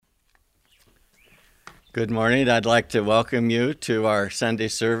Good morning. I'd like to welcome you to our Sunday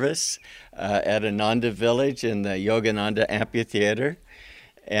service at Ananda Village in the Yogananda Amphitheater.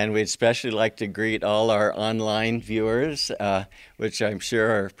 And we'd especially like to greet all our online viewers, which I'm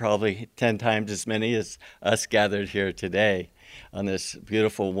sure are probably 10 times as many as us gathered here today on this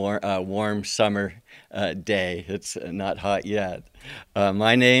beautiful warm summer day. It's not hot yet.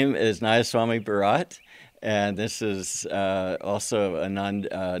 My name is Nayaswami Bharat, and this is also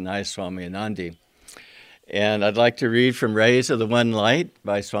Nayaswami Anandi. And I'd like to read from Rays of the One Light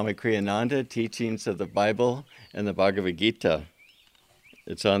by Swami Kriyananda, Teachings of the Bible and the Bhagavad Gita.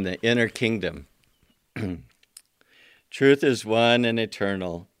 It's on the inner kingdom. Truth is one and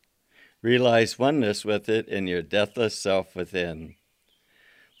eternal. Realize oneness with it in your deathless self within.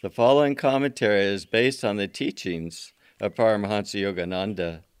 The following commentary is based on the teachings of Paramahansa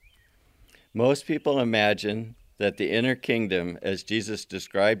Yogananda. Most people imagine that the inner kingdom, as Jesus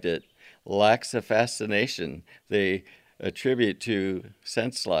described it, lacks a fascination they attribute to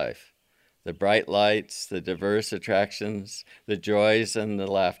sense life, the bright lights, the diverse attractions, the joys and the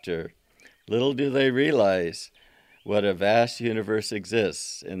laughter. Little do they realize what a vast universe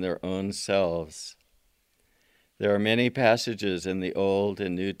exists in their own selves. There are many passages in the Old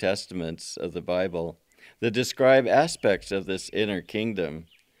and New Testaments of the Bible that describe aspects of this inner kingdom.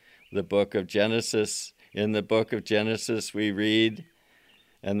 In the book of Genesis we read,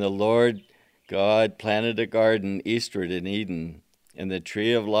 "And the Lord God planted a garden eastward in Eden, and the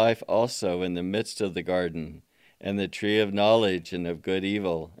tree of life also in the midst of the garden, and the tree of knowledge and of good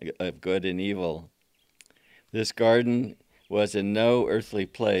and evil. This garden was in no earthly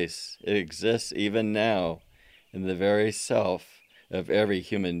place. It exists even now in the very self of every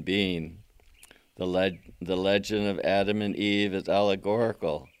human being." The legend of Adam and Eve is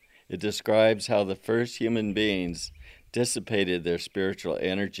allegorical. It describes how the first human beings dissipated their spiritual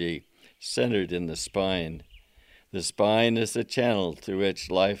energy centered in the spine. The spine is the channel through which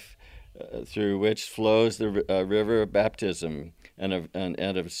flows the river of baptism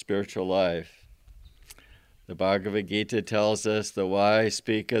and of spiritual life. The Bhagavad Gita tells us the wise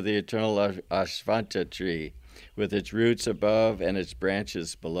speak of the eternal Ashvanta tree, with its roots above and its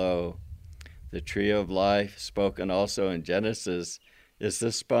branches below. The tree of life, spoken also in Genesis, is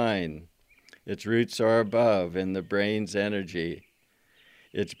the spine. Its roots are above in the brain's energy.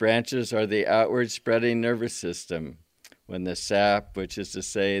 Its branches are the outward spreading nervous system. When the sap, which is to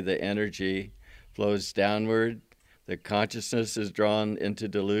say the energy, flows downward, the consciousness is drawn into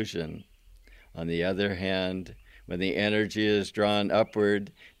delusion. On the other hand, when the energy is drawn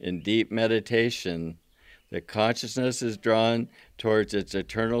upward in deep meditation, the consciousness is drawn towards its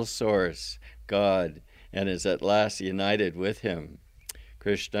eternal source, God, and is at last united with him.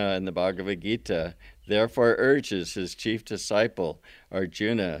 Krishna in the Bhagavad Gita therefore urges his chief disciple,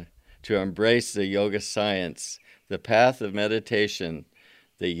 Arjuna, to embrace the yoga science, the path of meditation.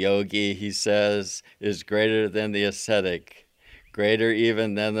 The yogi, he says, is greater than the ascetic, greater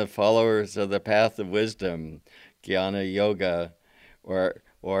even than the followers of the path of wisdom, jnana yoga, or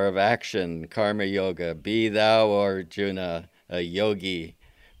of action, karma yoga. Be thou, Arjuna, a yogi.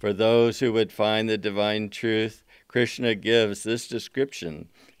 For those who would find the divine truth, Krishna gives this description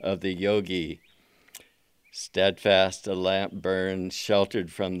of the yogi. Steadfast a lamp burns, sheltered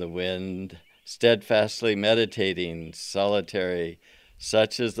from the wind, steadfastly meditating, solitary.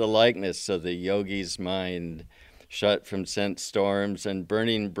 Such is the likeness of the yogi's mind, shut from sense storms and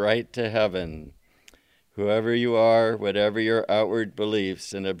burning bright to heaven. Whoever you are, whatever your outward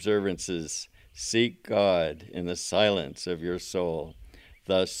beliefs and observances, seek God in the silence of your soul.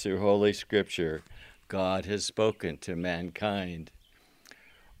 Thus, through Holy Scripture, God has spoken to mankind.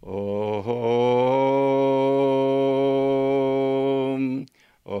 Om,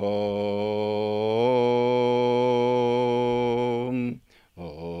 Om,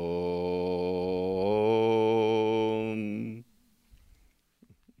 Om.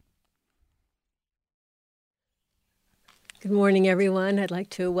 Good morning, everyone. I'd like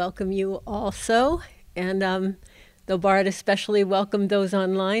to welcome you also. And though Bharat especially welcomed those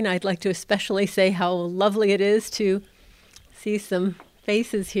online, I'd like to especially say how lovely it is to see some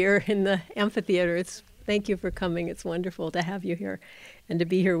faces here in the amphitheater. Thank you for coming. It's wonderful to have you here and to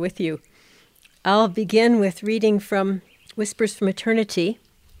be here with you. I'll begin with reading from Whispers from Eternity.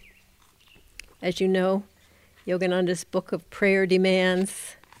 As you know, Yogananda's book of prayer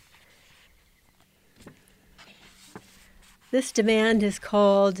demands. This demand is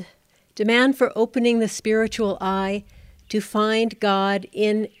called Demand for Opening the Spiritual Eye to Find God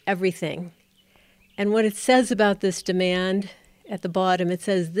in Everything. And what it says about this demand, at the bottom, it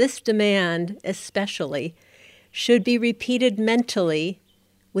says, this demand especially should be repeated mentally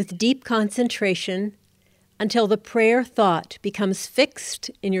with deep concentration until the prayer thought becomes fixed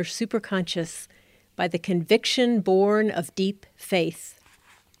in your superconscious by the conviction born of deep faith.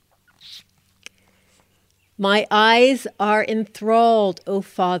 My eyes are enthralled, O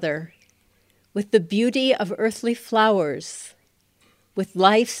Father, with the beauty of earthly flowers, with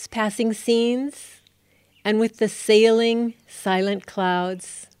life's passing scenes, and with the sailing, silent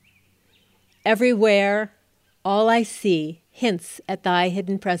clouds. Everywhere, all I see hints at thy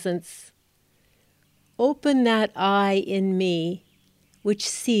hidden presence. Open that eye in me, which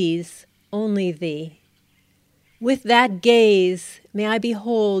sees only thee. With that gaze, may I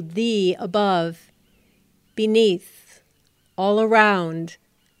behold thee above, beneath, all around,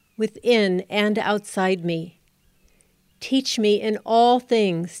 within and outside me. Teach me in all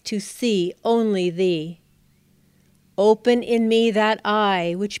things to see only thee. Open in me that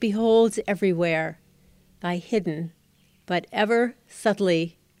eye which beholds everywhere thy hidden, but ever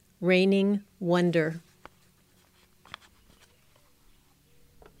subtly reigning wonder.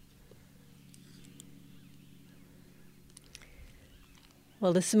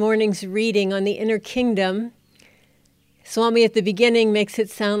 Well, this morning's reading on the inner kingdom, Swami at the beginning makes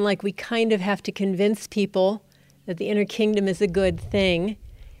it sound like we kind of have to convince people that the inner kingdom is a good thing.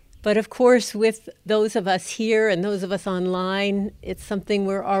 But of course, with those of us here and those of us online, it's something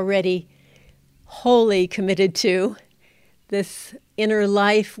we're already wholly committed to, this inner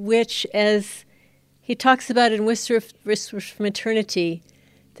life, which, as he talks about in Wisdom from Eternity,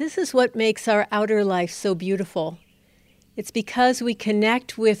 this is what makes our outer life so beautiful. It's because we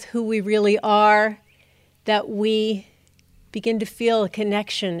connect with who we really are that we begin to feel a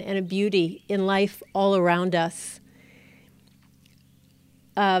connection and a beauty in life all around us.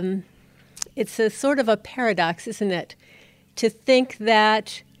 It's a sort of a paradox, isn't it? To think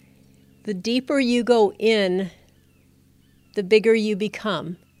that the deeper you go in, the bigger you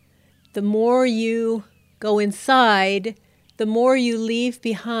become. The more you go inside, the more you leave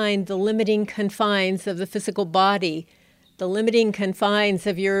behind the limiting confines of the physical body, the limiting confines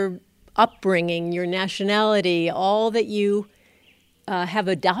of your upbringing, your nationality, all that you have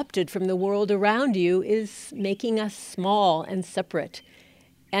adopted from the world around you is making us small and separate.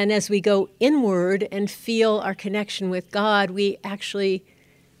 And as we go inward and feel our connection with God, we actually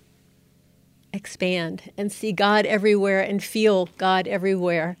expand and see God everywhere and feel God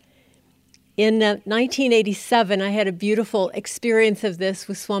everywhere. In 1987, I had a beautiful experience of this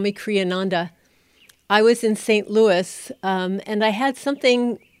with Swami Kriyananda. I was in St. Louis, and I had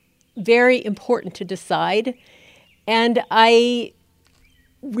something very important to decide, and I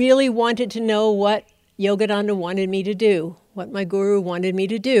really wanted to know what Yogananda wanted me to do, what my guru wanted me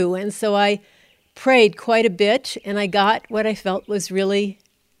to do. And so I prayed quite a bit, and I got what I felt was really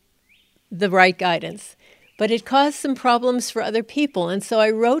the right guidance. But it caused some problems for other people, and so I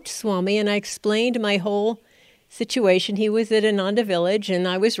wrote Swami, and I explained my whole situation. He was at Ananda Village, and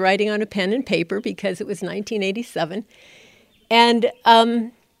I was writing on a pen and paper because it was 1987. And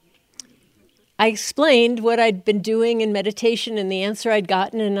I explained what I'd been doing in meditation and the answer I'd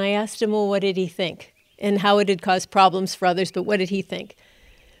gotten, and I asked him, well, what did he think? And how it had caused problems for others, but what did he think?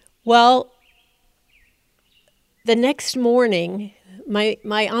 Well, the next morning, my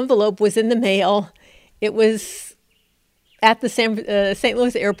envelope was in the mail. It was at the St.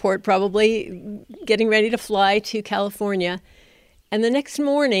 Louis airport, probably getting ready to fly to California. And the next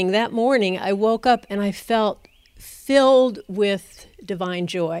morning, I woke up and I felt filled with divine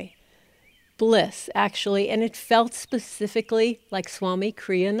joy, bliss, actually, and it felt specifically like Swami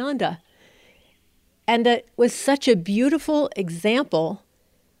Kriyananda. And it was such a beautiful example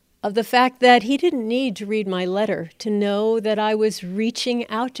of the fact that he didn't need to read my letter to know that I was reaching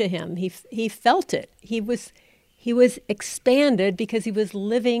out to him. He felt it. He was expanded because he was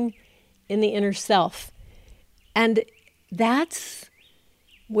living in the inner self. And that's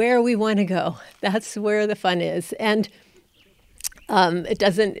where we want to go. That's where the fun is. And it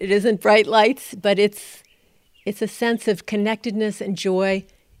isn't bright lights, but it's a sense of connectedness and joy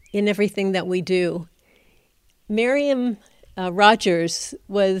in everything that we do. Miriam Rogers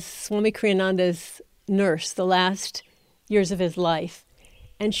was Swami Kriyananda's nurse the last years of his life.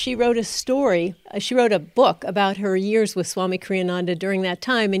 And she wrote a book about her years with Swami Kriyananda during that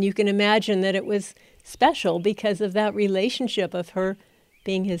time. And you can imagine that it was special because of that relationship of her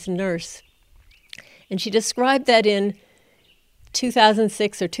being his nurse. And she described that in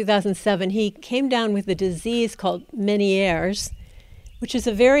 2006 or 2007, he came down with a disease called Meniere's, which is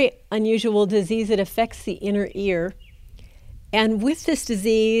a very unusual disease that affects the inner ear. And with this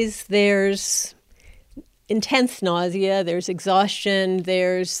disease, there's intense nausea, there's exhaustion,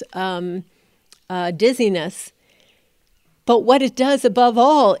 there's dizziness. But what it does above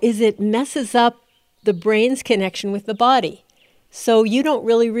all is it messes up the brain's connection with the body. So you don't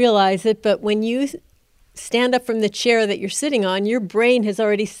really realize it, but when you stand up from the chair that you're sitting on, your brain has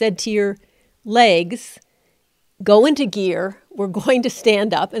already said to your legs, go into gear, we're going to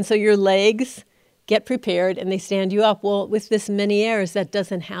stand up. And so your legs get prepared and they stand you up. Well, with this Meniere's, that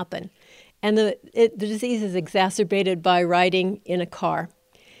doesn't happen. And the disease is exacerbated by riding in a car.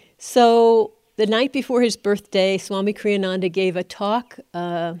 So the night before his birthday, Swami Kriyananda gave a talk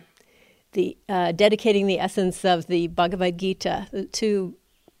dedicating the essence of the Bhagavad Gita to,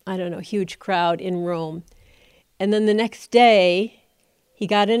 huge crowd in Rome. And then the next day, he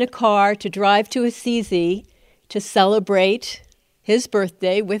got in a car to drive to Assisi to celebrate his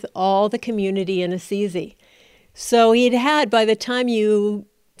birthday with all the community in Assisi. So he'd had, by the time you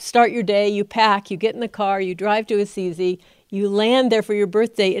start your day, you pack, you get in the car, you drive to Assisi, you land there for your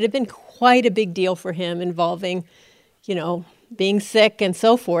birthday. It had been quite a big deal for him involving, being sick and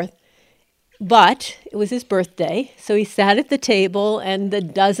so forth. But it was his birthday, so he sat at the table and the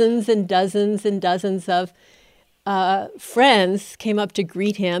dozens and dozens and dozens of friends came up to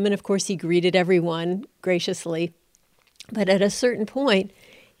greet him. And of course, he greeted everyone graciously. But at a certain point,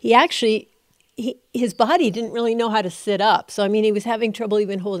 his body didn't really know how to sit up. So, he was having trouble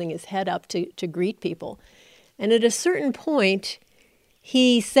even holding his head up to greet people. And at a certain point,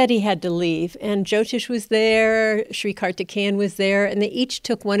 he said he had to leave. And Jyotish was there, Sri Kartikeyan was there, and they each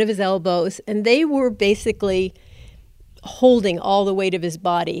took one of his elbows. And they were basically holding all the weight of his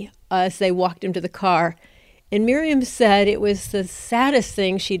body as they walked him to the car. And Miriam said it was the saddest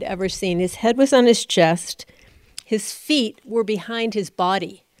thing she'd ever seen. His head was on his chest. His feet were behind his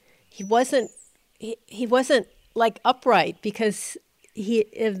body. He wasn't like upright because he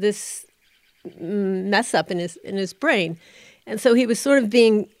had this mess up in his brain. And so he was sort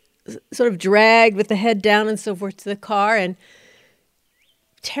of dragged with the head down and so forth to the car, and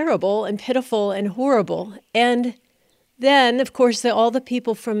terrible and pitiful and horrible. And then, of course, all the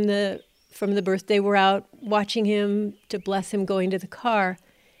people from the birthday were out watching him to bless him going to the car.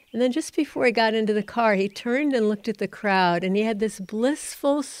 And then just before he got into the car, he turned and looked at the crowd, and he had this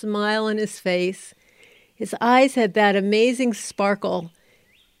blissful smile on his face. His eyes had that amazing sparkle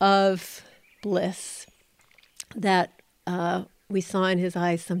of bliss that we saw in his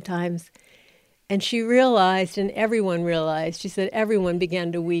eyes sometimes. And she realized, and everyone realized, she said everyone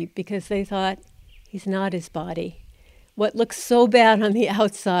began to weep because they thought, he's not his body. What looks so bad on the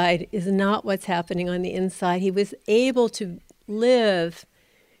outside is not what's happening on the inside. He was able to live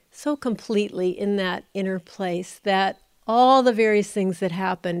so completely in that inner place that all the various things that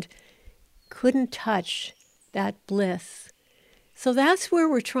happened couldn't touch that bliss. So that's where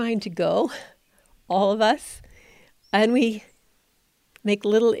we're trying to go, all of us. And we make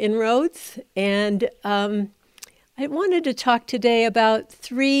little inroads. And I wanted to talk today about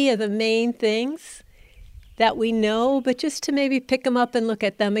 3 of the main things that we know, but just to maybe pick them up and look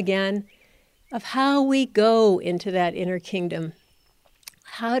at them again, of how we go into that inner kingdom,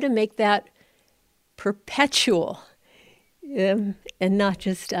 how to make that perpetual and not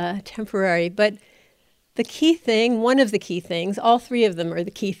just temporary. But the key thing, one of the key things, all 3 of them are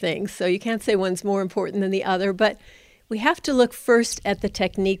the key things, so you can't say one's more important than the other, but we have to look first at the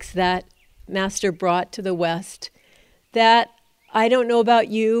techniques that Master brought to the West that I don't know about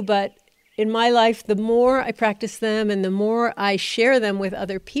you, but in my life, the more I practice them and the more I share them with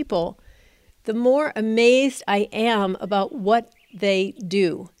other people, the more amazed I am about what they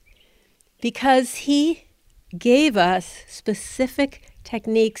do. Because he gave us specific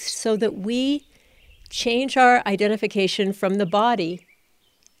techniques so that we change our identification from the body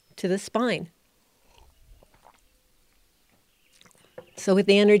to the spine. So with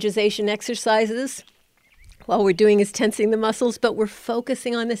the energization exercises, all we're doing is tensing the muscles, but we're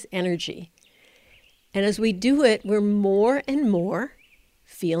focusing on this energy. And as we do it, we're more and more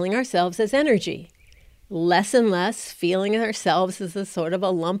feeling ourselves as energy. Less and less feeling ourselves as a sort of a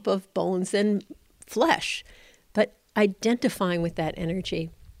lump of bones and flesh, but identifying with that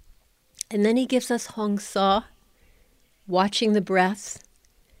energy. And then he gives us Hong Sa, watching the breath.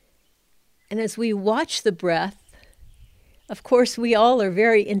 And as we watch the breath, of course, we all are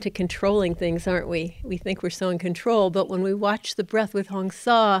very into controlling things, aren't we? We think we're so in control, but when we watch the breath with Hong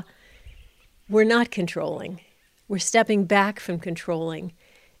Sa, we're not controlling. We're stepping back from controlling.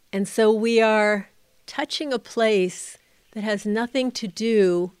 And so we are touching a place that has nothing to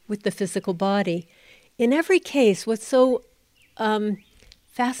do with the physical body. In every case, what's so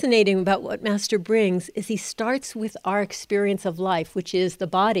fascinating about what Master brings is he starts with our experience of life, which is the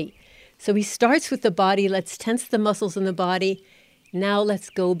body. So he starts with the body. Let's tense the muscles in the body. Now let's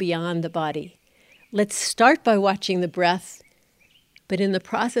go beyond the body. Let's start by watching the breath, But in the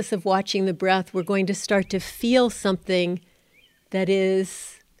process of watching the breath, we're going to start to feel something that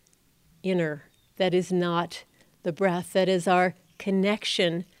is inner, that is not the breath, that is our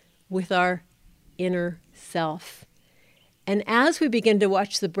connection with our inner self. And as we begin to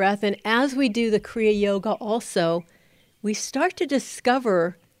watch the breath, and as we do the Kriya Yoga also, we start to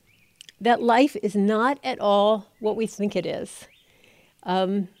discover that life is not at all what we think it is.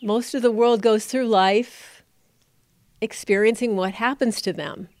 Most of the world goes through life experiencing what happens to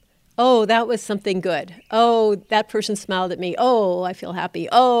them. Oh, that was something good. Oh, that person smiled at me. Oh, I feel happy.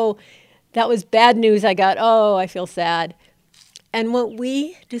 Oh, that was bad news I got. Oh, I feel sad. And what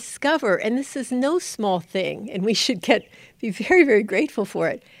we discover, and this is no small thing, and we should be very, very grateful for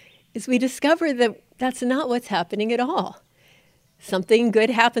it, is we discover that that's not what's happening at all. Something good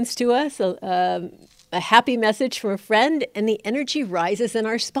happens to us, a happy message from a friend, and the energy rises in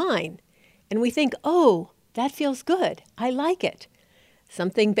our spine. And we think, oh, that feels good. I like it.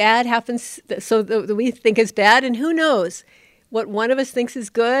 Something bad happens, so that we think is bad, and who knows? What one of us thinks is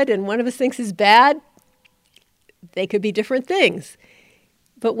good and one of us thinks is bad, they could be different things.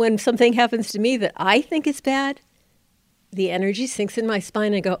 But when something happens to me that I think is bad, the energy sinks in my spine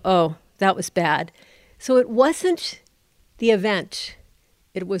and I go, oh, that was bad. So it wasn't the event.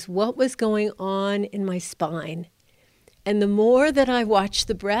 It was what was going on in my spine. And the more that I watch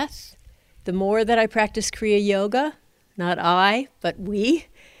the breath, the more that I practice Kriya Yoga, not I, but we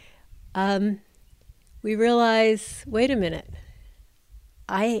realize, wait a minute,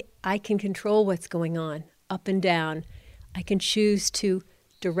 I can control what's going on, up and down. I can choose to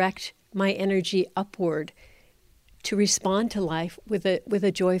direct my energy upward, to respond to life with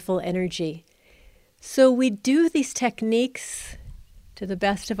a joyful energy. So we do these techniques to the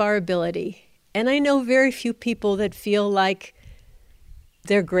best of our ability. And I know very few people that feel like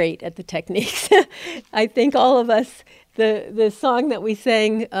they're great at the techniques. I think all of us, the song that we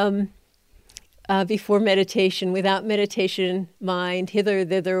sang before meditation, without meditation, mind, hither,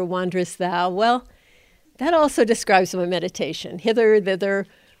 thither, wanderest thou. Well, that also describes my meditation. Hither, thither,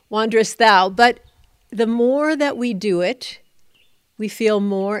 wanderest thou. But the more that we do it, we feel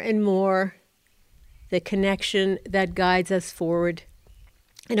more and more the connection that guides us forward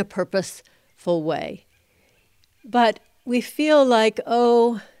in a purposeful way. But we feel like,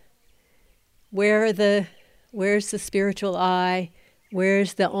 oh, where's the spiritual eye?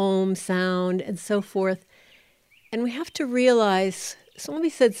 Where's the Om sound? And so forth. And we have to realize,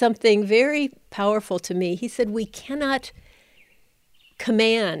 somebody said something very powerful to me. He said, we cannot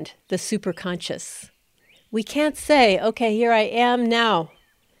command the superconscious. We can't say, okay, here I am now.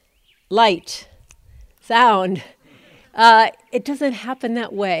 Light, sound. It doesn't happen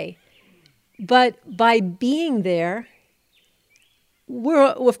that way. But by being there, we're,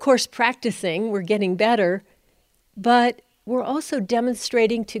 of course, practicing, we're getting better, but we're also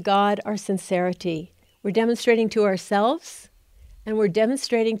demonstrating to God our sincerity. We're demonstrating to ourselves, and we're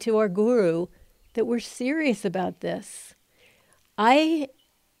demonstrating to our guru that we're serious about this. I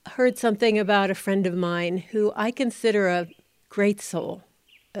heard something about a friend of mine who I consider a great soul,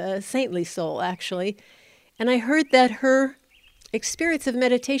 a saintly soul, actually. And I heard that her experience of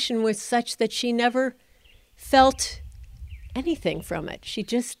meditation was such that she never felt anything from it. She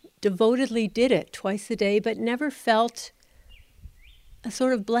just devotedly did it twice a day, but never felt a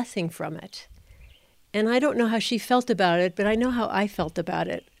sort of blessing from it. And I don't know how she felt about it, but I know how I felt about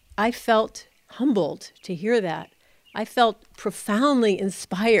it. I felt humbled to hear that. I felt profoundly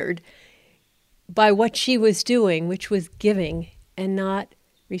inspired by what she was doing, which was giving and not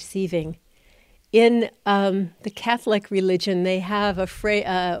receiving. In the Catholic religion, they have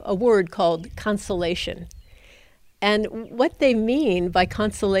a word called consolation. And what they mean by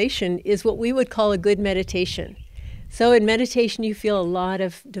consolation is what we would call a good meditation. So in meditation, you feel a lot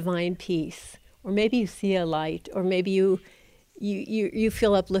of divine peace, or maybe you see a light, or maybe you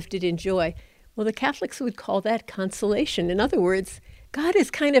feel uplifted in joy. Well, the Catholics would call that consolation. In other words, God is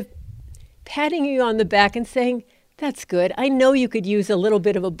kind of patting you on the back and saying, that's good. I know you could use a little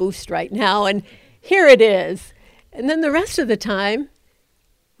bit of a boost right now, and here it is. And then the rest of the time,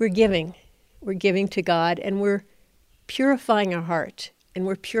 we're giving. We're giving to God, and we're purifying our heart, and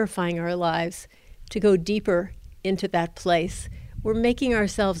we're purifying our lives to go deeper into that place. We're making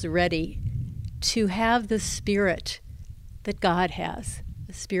ourselves ready to have the spirit that God has,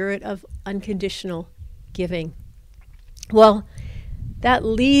 the spirit of unconditional giving. Well, that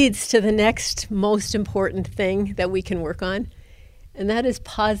leads to the next most important thing that we can work on, and that is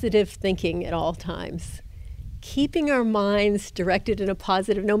positive thinking at all times. Keeping our minds directed in a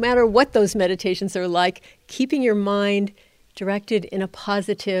positive, no matter what those meditations are like, keeping your mind directed in a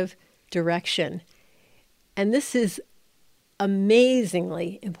positive direction. And this is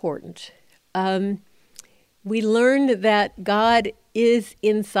amazingly important. We learned that God is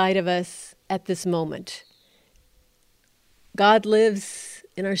inside of us at this moment. God lives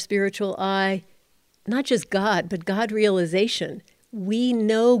in our spiritual eye, not just God, but God realization. We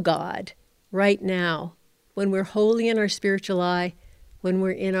know God right now when we're wholly in our spiritual eye, when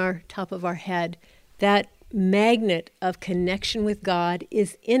we're in our top of our head. That magnet of connection with God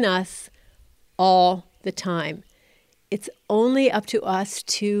is in us all the time. It's only up to us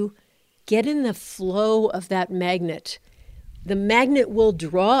to get in the flow of that magnet. The magnet will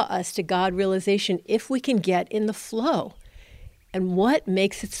draw us to God realization if we can get in the flow. And what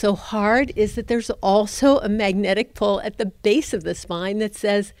makes it so hard is that there's also a magnetic pull at the base of the spine that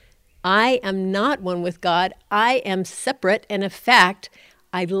says, I am not one with God. I am separate. And in fact,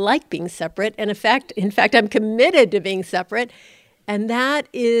 I like being separate. And in fact, I'm committed to being separate. And that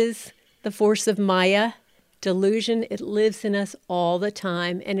is the force of Maya, delusion. It lives in us all the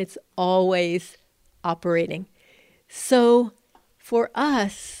time, and it's always operating. So for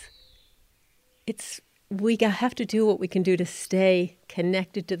us, we have to do what we can do to stay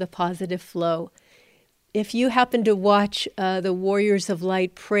connected to the positive flow. If you happen to watch the Warriors of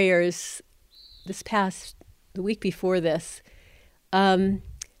Light prayers the week before this,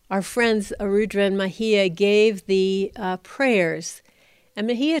 our friends Arudra and Mahia gave the prayers. And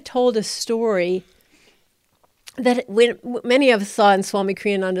Mahia told a story that many of us saw in Swami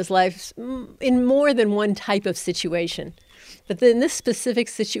Kriyananda's life in more than one type of situation. But in this specific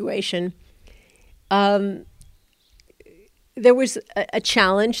situation, there was a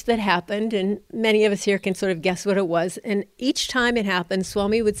challenge that happened, and many of us here can sort of guess what it was. And each time it happened,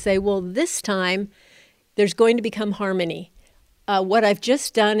 Swami would say, well, this time there's going to become harmony. What I've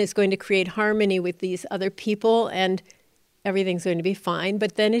just done is going to create harmony with these other people, and everything's going to be fine.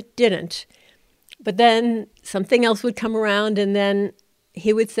 But then it didn't. But then something else would come around, and then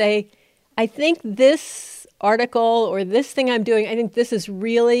he would say, I think this article or this thing I'm doing, I think this is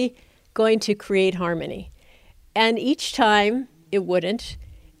really going to create harmony. And each time it wouldn't.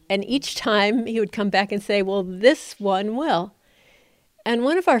 And each time he would come back and say, well, this one will. And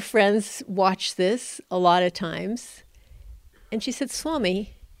one of our friends watched this a lot of times. And she said,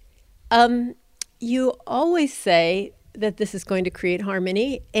 Swami, you always say that this is going to create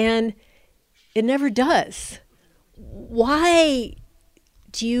harmony, and it never does. Why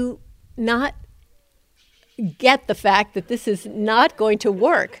do you not get the fact that this is not going to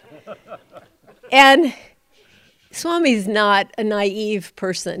work? And Swami's not a naive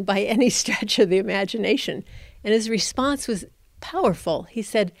person by any stretch of the imagination. And his response was powerful. He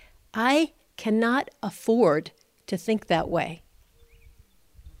said, I cannot afford to think that way.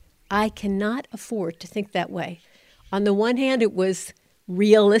 I cannot afford to think that way. On the one hand, it was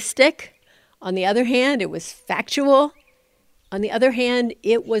realistic. On the other hand, it was factual. On the other hand,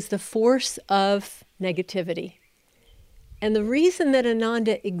 it was the force of negativity. And the reason that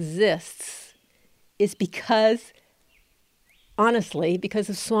Ananda exists is because, honestly, because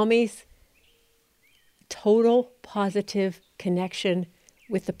of Swami's total positive connection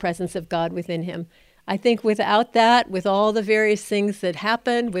with the presence of God within him. I think without that, with all the various things that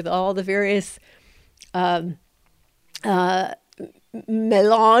happened, with all the various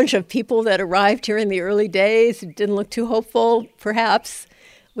melange of people that arrived here in the early days, it didn't look too hopeful, perhaps,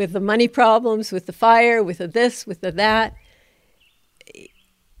 with the money problems, with the fire, with the this, with the that.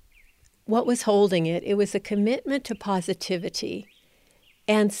 What was holding it? It was a commitment to positivity.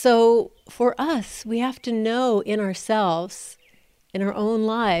 And so for us, we have to know in ourselves, in our own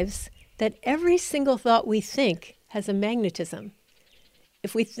lives, that every single thought we think has a magnetism.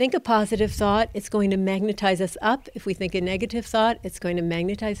 If we think a positive thought, it's going to magnetize us up. If we think a negative thought, it's going to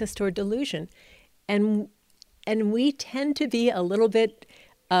magnetize us toward delusion. And we tend to be a little bit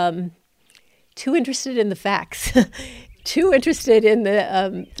too interested in the facts, too interested in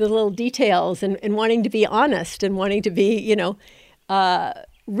the little details, and wanting to be honest and wanting to be,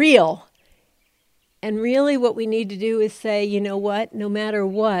 real. And really what we need to do is say, you know what, no matter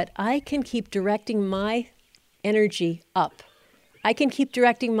what, I can keep directing my energy up. I can keep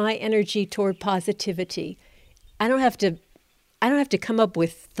directing my energy toward positivity. I don't have to come up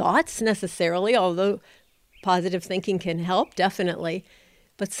with thoughts necessarily, although positive thinking can help, definitely.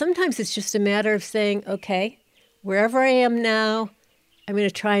 But sometimes it's just a matter of saying, okay, wherever I am now, I'm going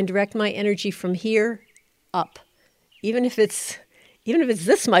to try and direct my energy from here up. Even if it's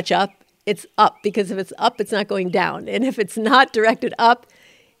this much up, it's up, because if it's up, it's not going down. And if it's not directed up,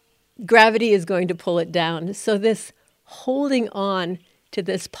 gravity is going to pull it down. So this holding on to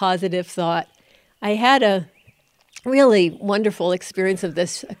this positive thought. I had a really wonderful experience of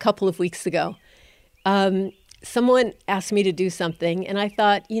this a couple of weeks ago. someone asked me to do something, and I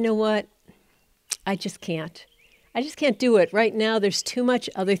thought, you know what? I just can't. I just can't do it. Right now, there's too much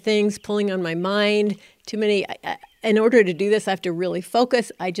other things pulling on my mind, too many. In order to do this, I have to really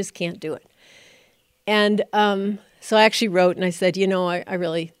focus. I just can't do it. And so I actually wrote, and I said, I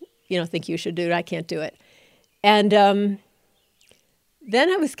really, think you should do it. I can't do it. And then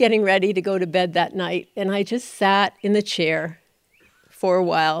I was getting ready to go to bed that night, and I just sat in the chair for a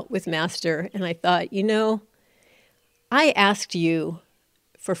while with Master, and I thought, I asked you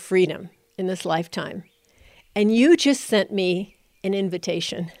for freedom in this lifetime, and you just sent me an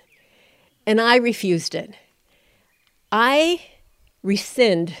invitation, and I refused it. I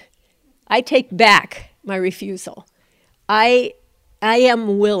rescind. I take back my refusal. I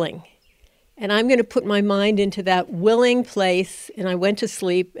am willing, and I'm going to put my mind into that willing place, and I went to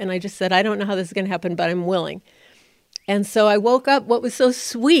sleep, and I just said, I don't know how this is going to happen, but I'm willing. And so I woke up. What was so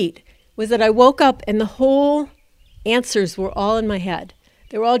sweet was that I woke up and the whole answers were all in my head.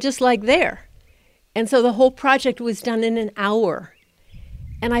 They were all just like there. And so the whole project was done in an hour.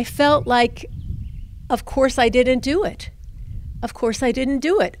 And I felt like, of course I didn't do it. Of course I didn't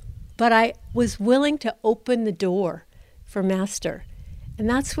do it. But I was willing to open the door for Master. And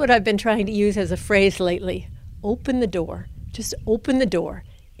that's what I've been trying to use as a phrase lately. Open the door. Just open the door.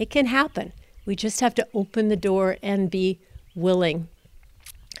 It can happen. We just have to open the door and be willing.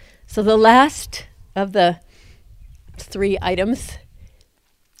 So the last of the 3 items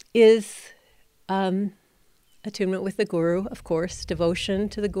is attunement with the Guru, of course, devotion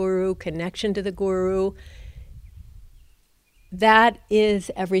to the Guru, connection to the Guru. That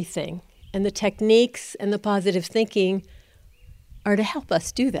is everything. And the techniques and the positive thinking are to help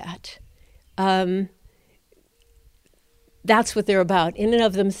us do that. That's what they're about. In and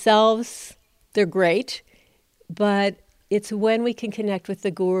of themselves, they're great, but it's when we can connect with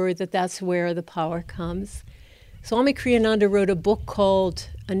the Guru that's where the power comes. Swami Kriyananda wrote a book called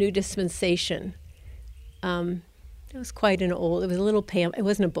A New Dispensation. It was quite an old, it was a little it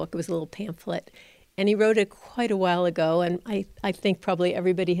wasn't a book, it was a little pamphlet. And he wrote it quite a while ago, and I think probably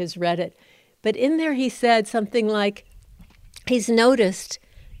everybody has read it. But in there he said something like, he's noticed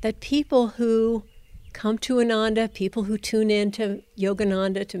that people who come to Ananda, people who tune in to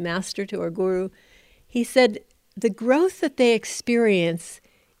Yogananda, to Master, to our Guru, he said the growth that they experience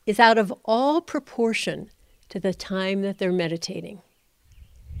is out of all proportion to the time that they're meditating.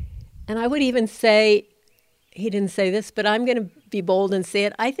 And I would even say, he didn't say this, but I'm going to be bold and say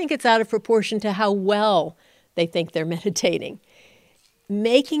it, I think it's out of proportion to how well they think they're meditating.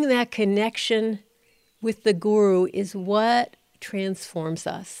 Making that connection with the Guru is what transforms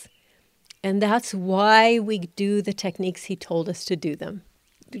us. And that's why we do the techniques he told us to do them.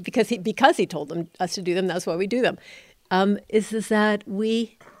 Because he told us to do them, that's why we do them. Is that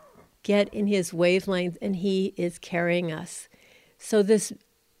we get in his wavelength and he is carrying us. So this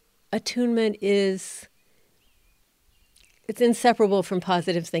attunement it's inseparable from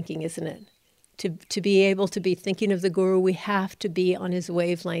positive thinking, isn't it? To be able to be thinking of the Guru, we have to be on his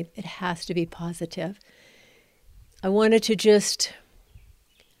wavelength. It has to be positive. I wanted to just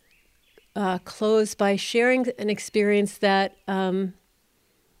close by sharing an experience that one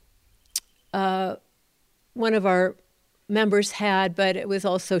of our members had, but it was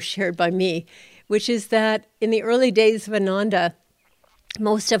also shared by me, which is that in the early days of Ananda,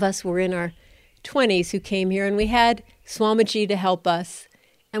 most of us were in our 20s who came here, and we had Swamiji to help us,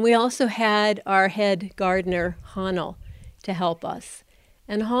 and we also had our head gardener, Hanel, to help us.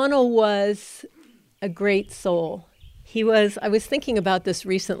 And Hanel was a great soul. I was thinking about this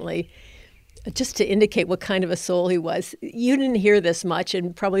recently, just to indicate what kind of a soul he was. You didn't hear this much,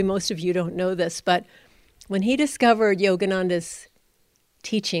 and probably most of you don't know this, but when he discovered Yogananda's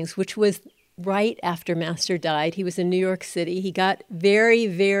teachings, which was right after Master died, he was in New York City. He got very,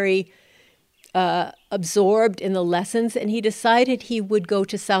 very absorbed in the lessons, and he decided he would go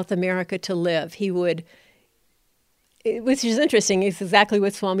to South America to live. Which is interesting. It's exactly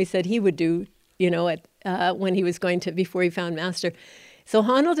what Swami said he would do, when he was before he found Master. So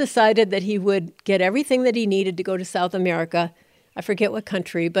Hanel decided that he would get everything that he needed to go to South America. I forget what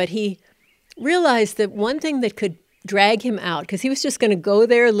country, but he realized that one thing that could drag him out, because he was just going to go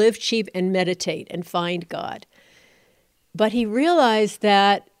there, live cheap, and meditate and find God. But he realized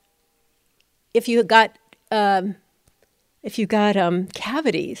that if you got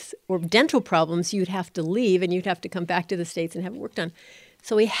cavities or dental problems, you'd have to leave and you'd have to come back to the States and have it work done.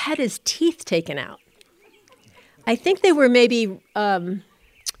 So he had his teeth taken out. I think they were maybe what'd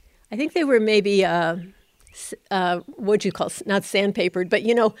you call, not sandpapered, but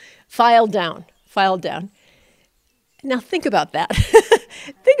filed down. Now think about that.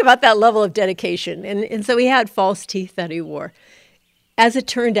 Think about that level of dedication. And so he had false teeth that he wore. As it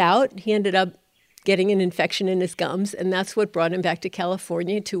turned out, he ended up getting an infection in his gums, and that's what brought him back to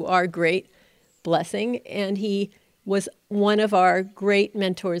California, to our great blessing. And he was one of our great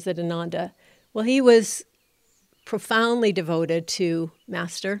mentors at Ananda. Well, he was profoundly devoted to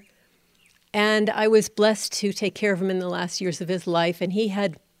Master, and I was blessed to take care of him in the last years of his life. And he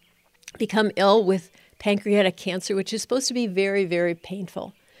had become ill with pancreatic cancer, which is supposed to be very, very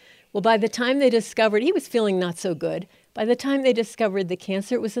painful. Well, by the time they discovered, he was feeling not so good. By the time they discovered the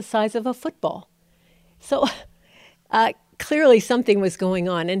cancer, it was the size of a football. So clearly something was going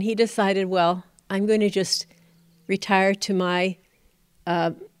on, and he decided, well, I'm going to just retire to my,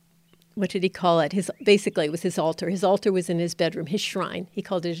 what did he call it? Basically, it was his altar. His altar was in his bedroom, his shrine. He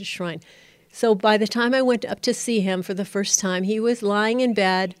called it his shrine. So by the time I went up to see him for the first time, he was lying in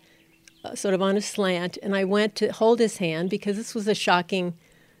bed, sort of on a slant, and I went to hold his hand because this was a shocking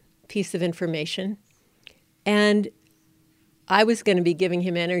piece of information. And I was going to be giving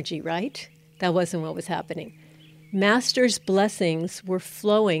him energy, right? That wasn't what was happening. Master's blessings were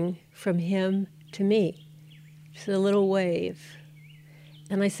flowing from him to me. Just a little wave.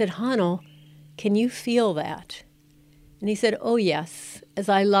 And I said, Hanel, can you feel that? And he said, oh, yes. As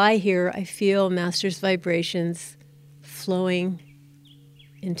I lie here, I feel Master's vibrations flowing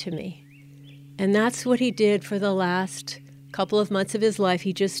into me. And that's what he did for the last couple of months of his life.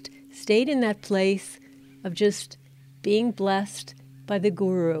 He just stayed in that place of just being blessed by the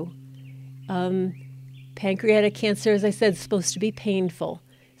Guru. Pancreatic cancer, as I said, is supposed to be painful.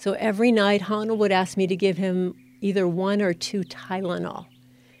 So every night, Hanel would ask me to give him either 1 or 2 Tylenol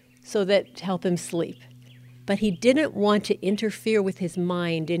so that to help him sleep. But he didn't want to interfere with his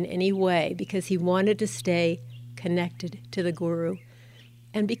mind in any way because he wanted to stay connected to the Guru.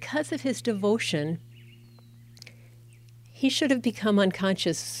 And because of his devotion, he should have become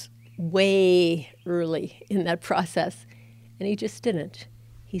unconscious way early in that process, and he just didn't.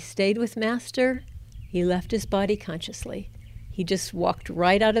 He stayed with Master. He left his body consciously. He just walked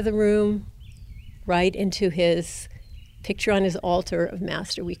right out of the room, right into his picture on his altar of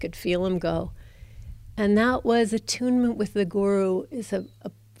Master. We could feel him go. And that was attunement with the Guru, is a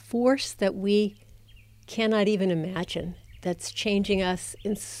force that we cannot even imagine, that's changing us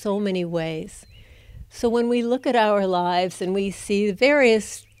in so many ways. So when we look at our lives and we see the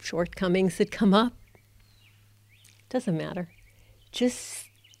various shortcomings that come up, it doesn't matter. Just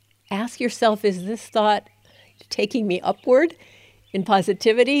ask yourself, is this thought taking me upward in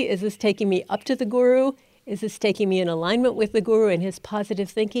positivity? Is this taking me up to the Guru? Is this taking me in alignment with the Guru and his positive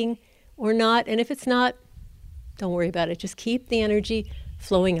thinking or not? And if it's not, don't worry about it. Just keep the energy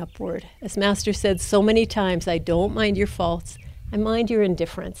flowing upward. As Master said so many times, I don't mind your faults. I mind your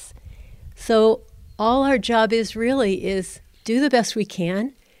indifference. So all our job is really is do the best we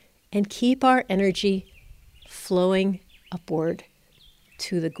can and keep our energy flowing upward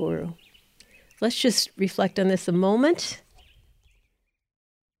to the Guru. Let's just reflect on this a moment.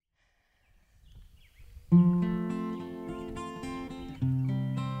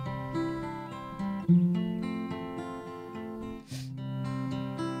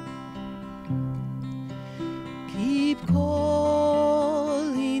 Keep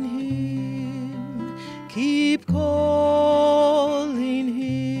calling him, keep calling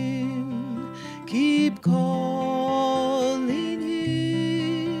him, keep calling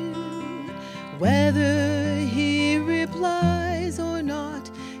him. Whether he replies or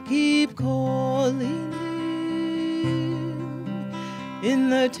not, keep calling him. In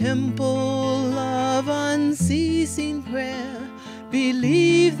the temple of unceasing prayer,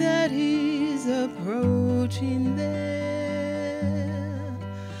 believe that he's approaching there,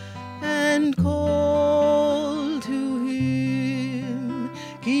 and call to him,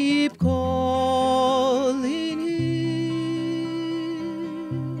 keep calling him.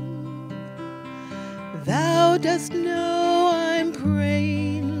 Thou dost know I'm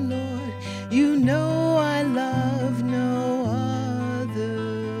praying, Lord, you know I love no other.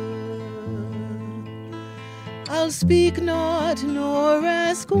 I'll speak not nor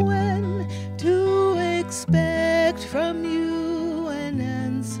ask when to expect from you an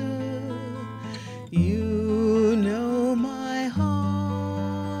answer. You know my heart.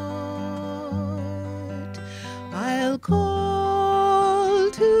 I'll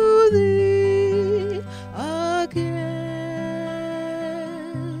call to thee again.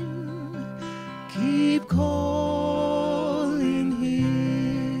 Keep calling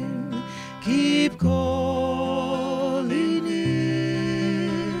him, keep calling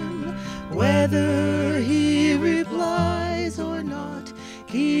him. Whether he replies or not,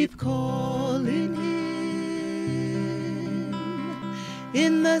 keep calling him.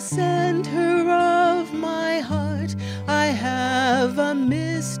 In the center of my heart, I have a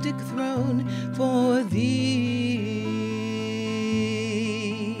mystic throne for thee.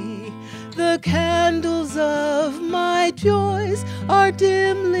 The candles of my joys are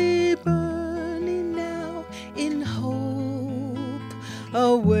dimly burning now in hope,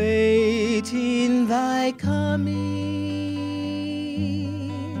 awaiting thy coming,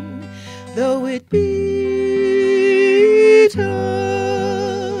 though it be eternity.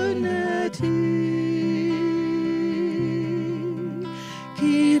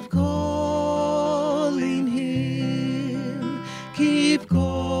 Keep calling him, keep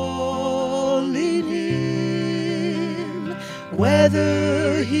calling him,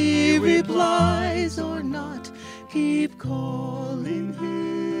 whether he replies or not, keep calling him.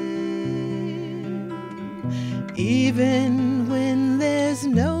 Even when there's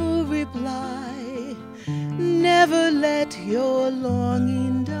no reply, never let your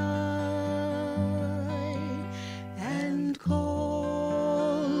longing die, and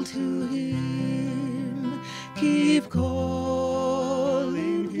call to him, keep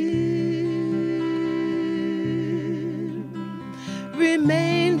calling him.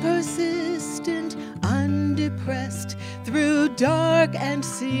 Remain persistent, undepressed, through dark and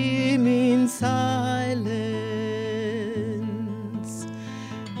seeming silence.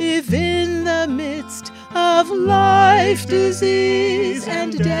 If in the midst of life, disease,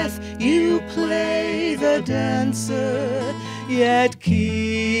 and death you play the dancer, yet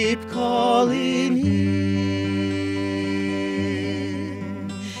keep calling him,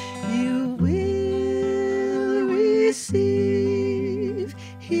 you will receive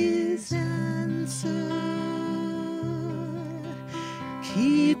his answer.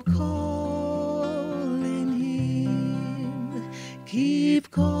 Keep calling.